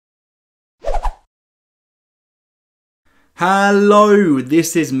Hello,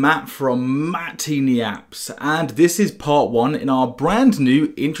 this is Matt from Heaney Apps, and this is part 1 in our brand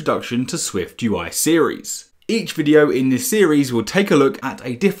new Introduction to SwiftUI series. Each video in this series will take a look at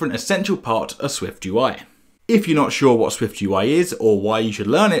a different essential part of SwiftUI. If you're not sure what SwiftUI is or why you should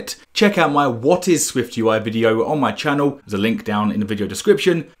learn it, check out my What is SwiftUI video on my channel. There's a link down in the video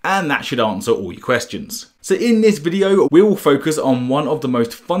description, and that should answer all your questions. So in this video, we will focus on one of the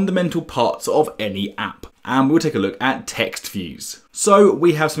most fundamental parts of any app, and we'll take a look at text views. So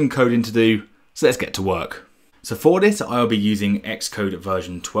we have some coding to do, so let's get to work. So for this, I'll be using Xcode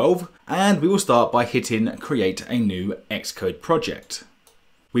version 12, and we will start by hitting create a new Xcode project.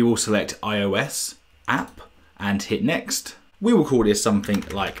 We will select iOS, app, and hit next. We will call this something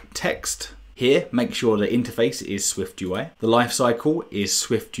like text. Here, make sure the interface is SwiftUI. The lifecycle is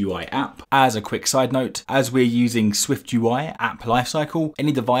SwiftUI app. As a quick side note, as we're using SwiftUI app lifecycle,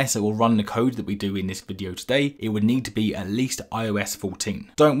 any device that will run the code that we do in this video today, it would need to be at least iOS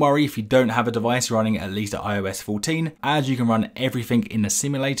 14. Don't worry if you don't have a device running at least iOS 14, as you can run everything in the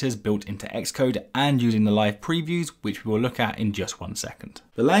simulators built into Xcode and using the live previews, which we will look at in just 1 second.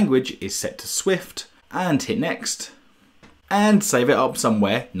 The language is set to Swift, and hit next, and save it up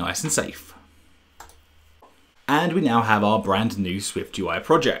somewhere nice and safe. And we now have our brand new SwiftUI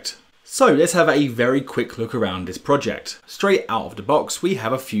project. So let's have a very quick look around this project. Straight out of the box, we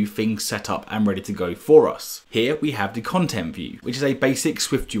have a few things set up and ready to go for us. Here we have the content view, which is a basic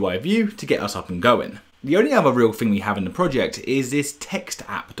SwiftUI view to get us up and going. The only other real thing we have in the project is this text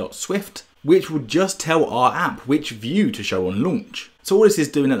app.swift, which will just tell our app which view to show on launch. So all this is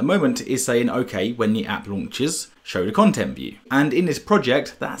doing at the moment is saying, okay, when the app launches, show the content view. And in this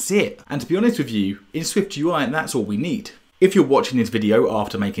project, that's it. And to be honest with you, in SwiftUI, that's all we need. If you're watching this video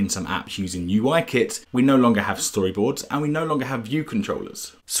after making some apps using UI kits, we no longer have storyboards and we no longer have view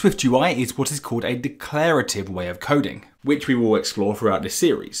controllers. SwiftUI is what is called a declarative way of coding, which we will explore throughout this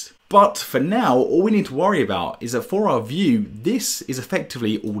series. But for now, all we need to worry about is that for our view, this is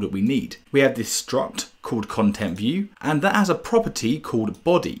effectively all that we need. We have this struct called content view, and that has a property called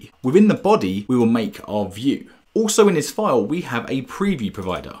body. Within the body, we will make our view. Also in this file, we have a preview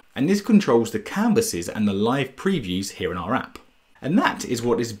provider, and this controls the canvases and the live previews here in our app. And that is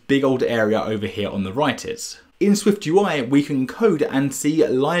what this big old area over here on the right is. In SwiftUI, we can code and see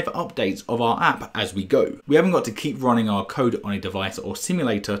live updates of our app as we go. We haven't got to keep running our code on a device or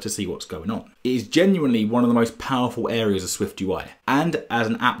simulator to see what's going on. It is genuinely one of the most powerful areas of SwiftUI, and as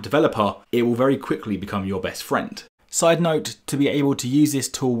an app developer, it will very quickly become your best friend. Side note, to be able to use this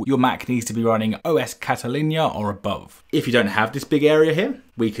tool, your Mac needs to be running OS Catalina or above. If you don't have this big area here,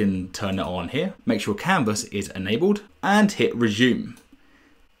 we can turn it on here, make sure Canvas is enabled, and hit resume.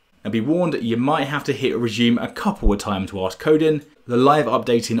 And be warned, you might have to hit resume a couple of times whilst coding. The live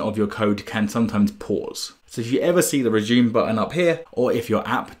updating of your code can sometimes pause. So if you ever see the resume button up here, or if your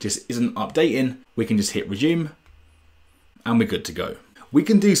app just isn't updating, we can just hit resume and we're good to go. We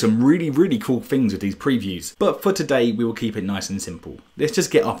can do some really cool things with these previews, but for today, we will keep it nice and simple. Let's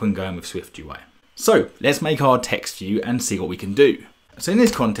just get up and going with SwiftUI. So let's make our text view and see what we can do. So in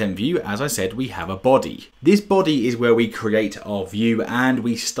this content view, as I said, we have a body. This body is where we create our view and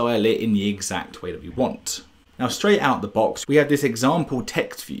we style it in the exact way that we want. Now straight out the box, we have this example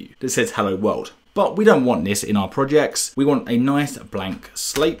text view that says hello world. But we don't want this in our projects. We want a nice blank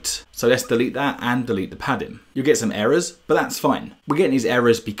slate. So let's delete that and delete the padding. You'll get some errors, but that's fine. We're getting these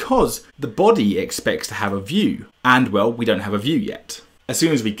errors because the body expects to have a view. And well, we don't have a view yet. As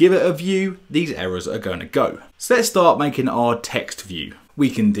soon as we give it a view, these errors are going to go. So let's start making our text view. We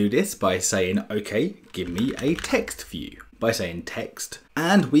can do this by saying, okay, give me a text view. By saying text,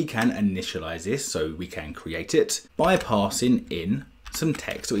 and we can initialize this so we can create it by passing in some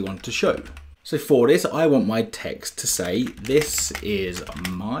text that we want to show. So for this, I want my text to say, this is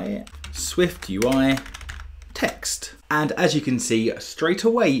my SwiftUI text. And as you can see straight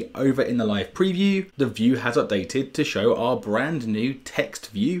away over in the live preview, the view has updated to show our brand new text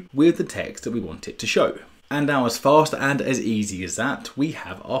view with the text that we want it to show. And now as fast and as easy as that, we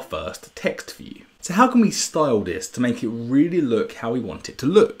have our first text view. So how can we style this to make it really look how we want it to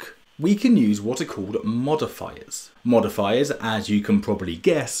look? We can use what are called modifiers. Modifiers, as you can probably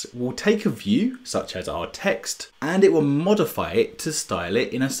guess, will take a view, such as our text, and it will modify it to style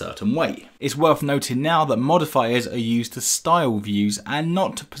it in a certain way. It's worth noting now that modifiers are used to style views and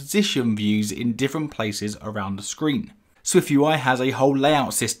not to position views in different places around the screen. SwiftUI has a whole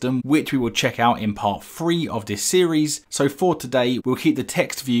layout system which we will check out in part 3 of this series, so for today we'll keep the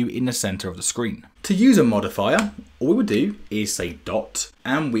text view in the center of the screen. To use a modifier, all we will do is say dot,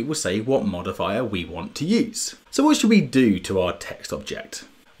 and we will say what modifier we want to use. So what should we do to our text object?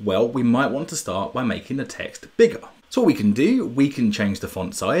 Well, we might want to start by making the text bigger. So what we can do, we can change the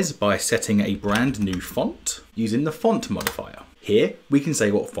font size by setting a brand new font using the font modifier. Here we can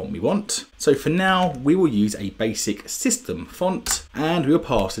say what font we want. So for now, we will use a basic system font and we'll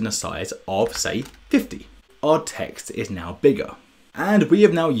pass in a size of say 50. Our text is now bigger. And we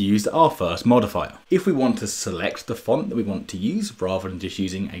have now used our first modifier. If we want to select the font that we want to use rather than just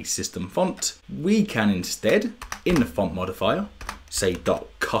using a system font, we can instead, in the font modifier, say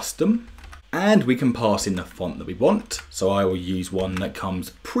 .custom, and we can pass in the font that we want. So I will use one that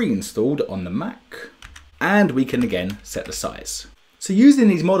comes pre-installed on the Mac, and we can again set the size. So using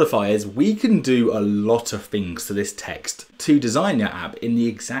these modifiers, we can do a lot of things to this text to design your app in the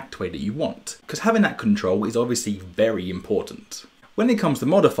exact way that you want, because having that control is obviously very important. When it comes to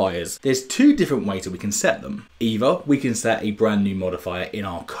modifiers, there's two different ways that we can set them. Either we can set a brand new modifier in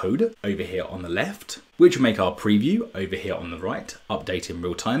our code over here on the left, which will make our preview over here on the right update in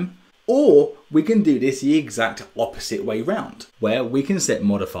real time. Or we can do this the exact opposite way round, where we can set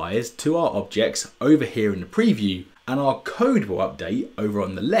modifiers to our objects over here in the preview, and our code will update over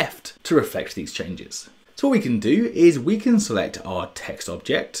on the left to reflect these changes. So what we can do is we can select our text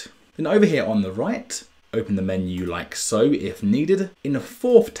object, then over here on the right, open the menu like so if needed. In the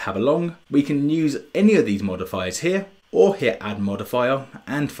fourth tab along, we can use any of these modifiers here, or hit add modifier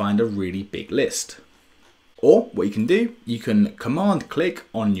and find a really big list. Or what you can do, you can command click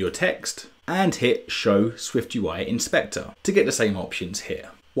on your text and hit show SwiftUI inspector to get the same options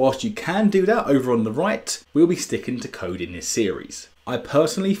here. Whilst you can do that over on the right, we'll be sticking to code in this series. I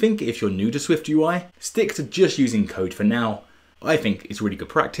personally think if you're new to SwiftUI, stick to just using code for now. I think it's really good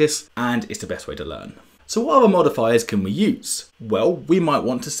practice and it's the best way to learn. So what other modifiers can we use? Well, we might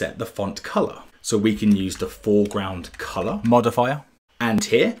want to set the font color. So we can use the foreground color modifier. And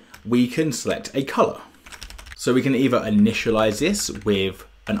here we can select a color. So we can either initialize this with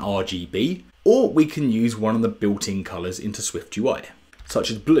an RGB, or we can use one of the built-in colors into SwiftUI, such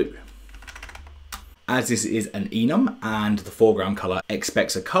as blue. As this is an enum and the foreground color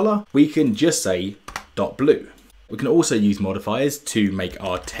expects a color, we can just say .blue. We can also use modifiers to make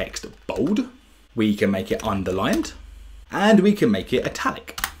our text bold. We can make it underlined, and we can make it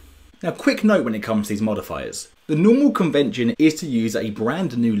italic. Now, quick note when it comes to these modifiers. The normal convention is to use a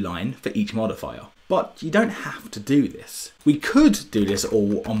brand new line for each modifier, but you don't have to do this. We could do this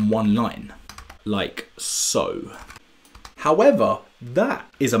all on one line, like so. However, that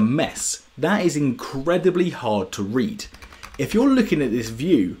is a mess. That is incredibly hard to read. If you're looking at this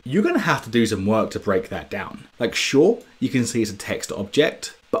view, you're going to have to do some work to break that down. Like, sure, you can see it's a text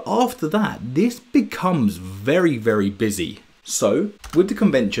object, but after that, this becomes very, very busy. So, with the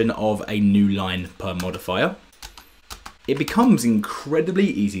convention of a new line per modifier, it becomes incredibly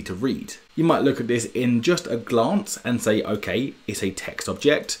easy to read. You might look at this in just a glance and say, okay, it's a text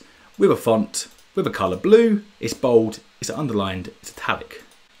object with a font, with a color blue, it's bold, it's underlined, it's italic.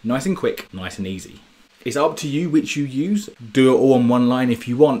 Nice and quick, nice and easy. It's up to you which you use. Do it all on one line if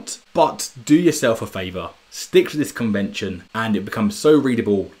you want, but do yourself a favor. Stick to this convention and it becomes so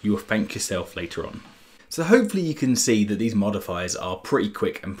readable you will thank yourself later on. So hopefully you can see that these modifiers are pretty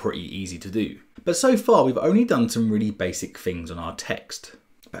quick and pretty easy to do. But so far we've only done some really basic things on our text.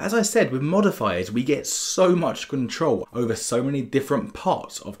 But as I said, with modifiers we get so much control over so many different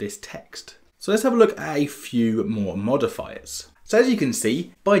parts of this text. So let's have a look at a few more modifiers. So as you can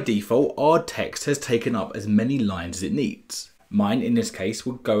see, by default, our text has taken up as many lines as it needs. Mine, in this case,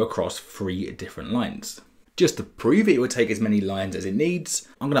 will go across 3 different lines. Just to prove it will take as many lines as it needs,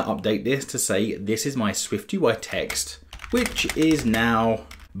 I'm going to update this to say this is my SwiftUI text, which is now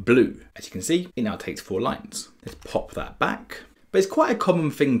blue. As you can see, it now takes 4 lines. Let's pop that back. But it's quite a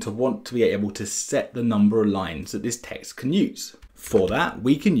common thing to want to be able to set the number of lines that this text can use. For that,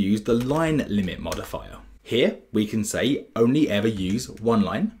 we can use the line limit modifier. Here, we can say only ever use 1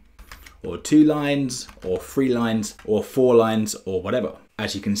 line, or 2 lines, or 3 lines, or 4 lines, or whatever.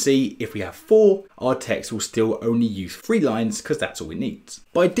 As you can see, if we have 4, our text will still only use 3 lines because that's all it needs.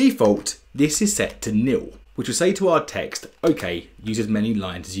 By default, this is set to nil, which will say to our text, okay, use as many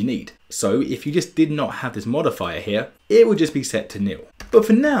lines as you need. So if you just did not have this modifier here, it will just be set to nil. But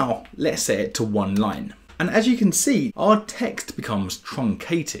for now, let's set it to 1 line. And as you can see, our text becomes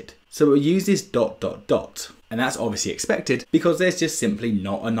truncated. So we'll use this ... And that's obviously expected because there's just simply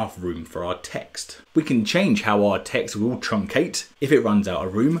not enough room for our text. We can change how our text will truncate if it runs out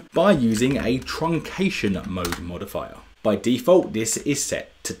of room by using a truncation mode modifier. By default, this is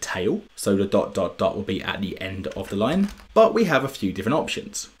set to tail, so the ... will be at the end of the line, but we have a few different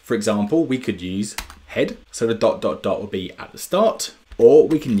options. For example, we could use head, so the ... will be at the start, or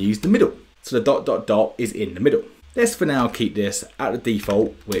we can use the middle, so the ... is in the middle. Let's for now keep this at the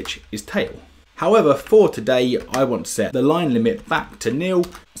default, which is tail. However, for today, I want to set the line limit back to 0,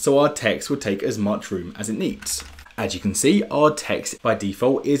 so our text will take as much room as it needs. As you can see, our text by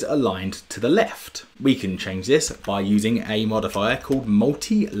default is aligned to the left. We can change this by using a modifier called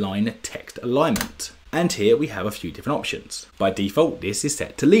multi-line text alignment. And here we have a few different options. By default, this is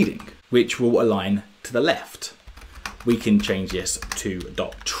set to leading, which will align to the left. We can change this to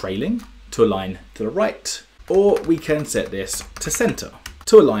 .trailing to align to the right, or we can set this to center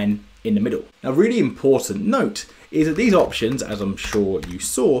to align in the middle. Now, really important note is that these options, as I'm sure you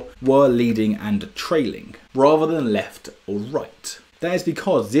saw, were leading and trailing rather than left or right. That is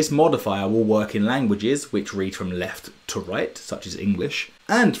because this modifier will work in languages which read from left to right, such as English,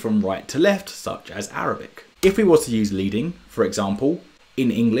 and from right to left, such as Arabic. If we were to use leading, for example, in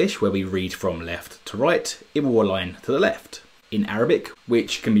English, where we read from left to right, it will align to the left. In Arabic,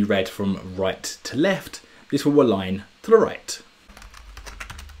 which can be read from right to left, this will align to the right.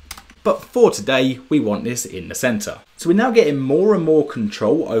 But for today, we want this in the center. So we're now getting more and more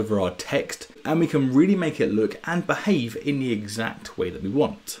control over our text, and we can really make it look and behave in the exact way that we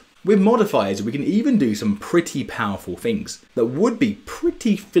want. With modifiers, we can even do some pretty powerful things that would be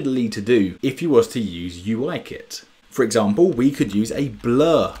pretty fiddly to do if you was to use UIKit. For example, we could use a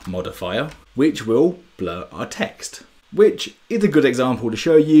blur modifier, which will blur our text, which is a good example to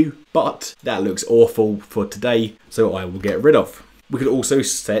show you, but that looks awful for today, so I will get rid of. We could also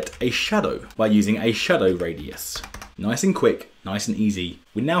set a shadow by using a shadow radius. Nice and quick, nice and easy.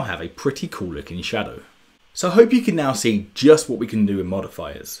 We now have a pretty cool looking shadow. So I hope you can now see just what we can do with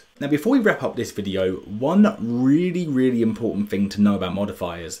modifiers. Now, before we wrap up this video, one really important thing to know about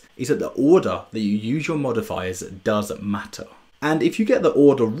modifiers is that the order that you use your modifiers does matter. And if you get the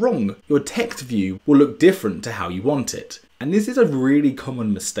order wrong, your text view will look different to how you want it. And this is a really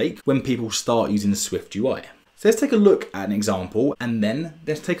common mistake when people start using SwiftUI. So let's take a look at an example, and then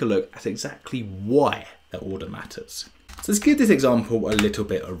let's take a look at exactly why the order matters. So let's give this example a little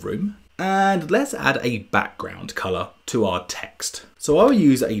bit of room, and let's add a background color to our text. So I will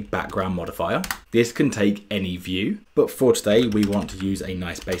use a background modifier. This can take any view, but for today we want to use a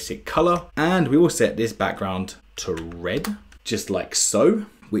nice basic color, and we will set this background to red, just like so,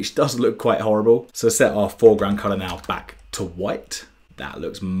 which does look quite horrible. So set our foreground color now back to white. That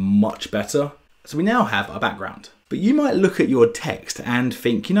looks much better. So we now have our background. But you might look at your text and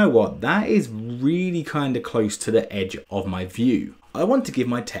think, you know what, that is really kind of close to the edge of my view. I want to give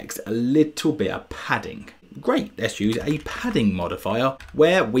my text a little bit of padding. Great, let's use a padding modifier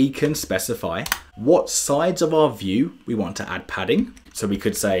where we can specify what sides of our view we want to add padding. So we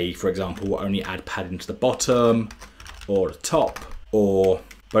could say, for example, we'll only add padding to the bottom or the top, or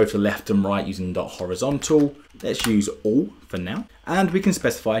both the left and right using .horizontal. Let's use all for now. And we can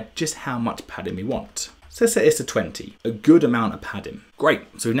specify just how much padding we want. So let's set this to 20, a good amount of padding. Great,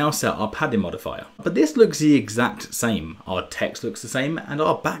 so we've now set our padding modifier. But this looks the exact same. Our text looks the same and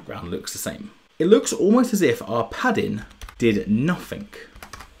our background looks the same. It looks almost as if our padding did nothing.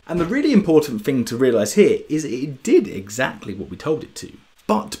 And the really important thing to realize here is it did exactly what we told it to.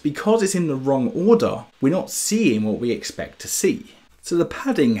 But because it's in the wrong order, we're not seeing what we expect to see. So the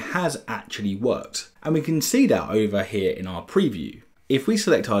padding has actually worked, and we can see that over here in our preview. If we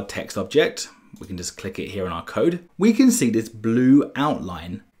select our text object, we can just click it here in our code, we can see this blue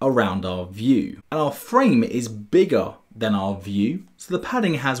outline around our view. And our frame is bigger than our view, so the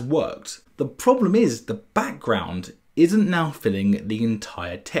padding has worked. The problem is the background isn't now filling the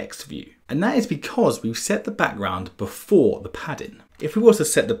entire text view. And that is because we've set the background before the padding. If we were to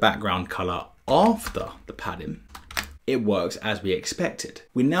set the background color after the padding, it works as we expected.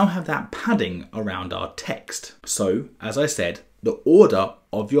 We now have that padding around our text. So, as I said, the order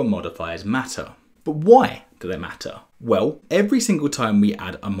of your modifiers matter. But why do they matter? Well, every single time we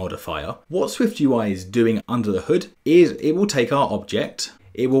add a modifier, what SwiftUI is doing under the hood is it will take our object,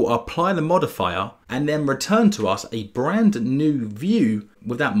 it will apply the modifier, and then return to us a brand new view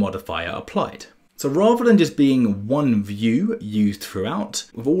with that modifier applied. So rather than just being one view used throughout,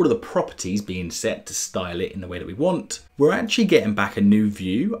 with all of the properties being set to style it in the way that we want, we're actually getting back a new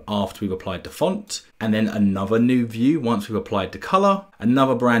view after we've applied the font, and then another new view once we've applied the color,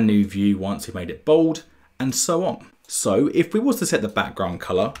 another brand new view once we've made it bold, and so on. So if we was to set the background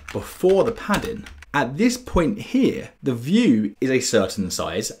color before the padding, at this point here, the view is a certain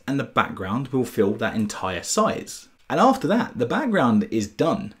size and the background will fill that entire size. And after that, the background is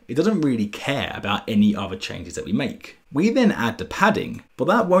done. It doesn't really care about any other changes that we make. We then add the padding, but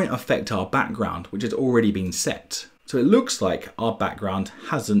that won't affect our background, which has already been set. So it looks like our background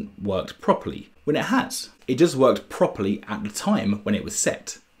hasn't worked properly, when it has. It just worked properly at the time when it was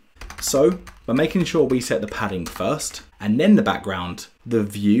set. So by making sure we set the padding first and then the background, the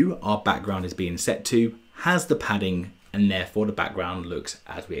view our background is being set to has the padding and therefore the background looks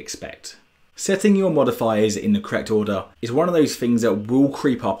as we expect. Setting your modifiers in the correct order is one of those things that will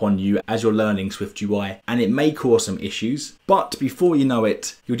creep up on you as you're learning SwiftUI, and it may cause some issues, but before you know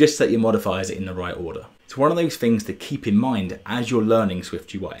it, you'll just set your modifiers in the right order. It's one of those things to keep in mind as you're learning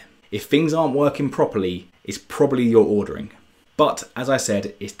SwiftUI. If things aren't working properly, it's probably your ordering. But as I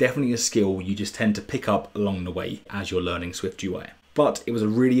said, it's definitely a skill you just tend to pick up along the way as you're learning SwiftUI. But it was a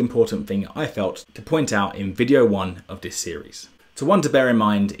really important thing I felt to point out in video 1 of this series. So one to bear in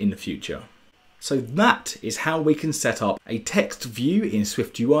mind in the future. So that is how we can set up a text view in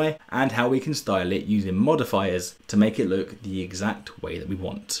SwiftUI and how we can style it using modifiers to make it look the exact way that we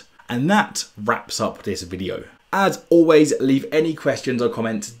want. And that wraps up this video. As always, leave any questions or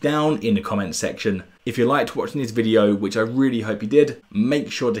comments down in the comments section. If you liked watching this video, which I really hope you did,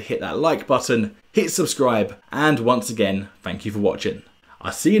 make sure to hit that like button, hit subscribe, and once again, thank you for watching.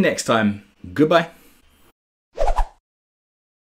 I'll see you next time. Goodbye.